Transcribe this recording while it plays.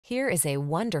Here is a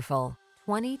wonderful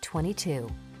 2022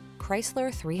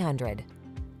 Chrysler 300.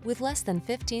 With less than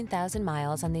 15,000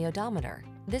 miles on the odometer,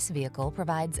 this vehicle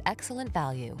provides excellent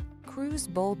value. Cruise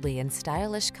boldly in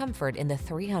stylish comfort in the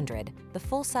 300, the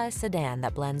full-size sedan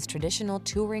that blends traditional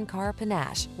touring car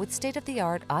panache with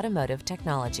state-of-the-art automotive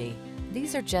technology.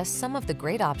 These are just some of the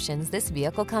great options this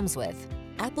vehicle comes with: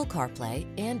 Apple CarPlay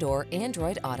and/or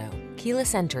Android Auto,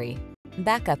 keyless entry,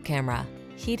 backup camera,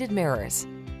 heated mirrors,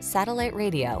 satellite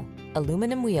radio,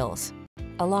 aluminum wheels,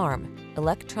 alarm,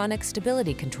 electronic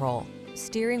stability control,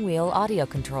 steering wheel audio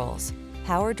controls,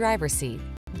 power driver's seat.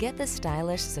 Get the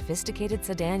stylish, sophisticated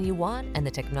sedan you want and the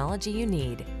technology you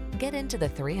need. Get into the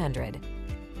 300.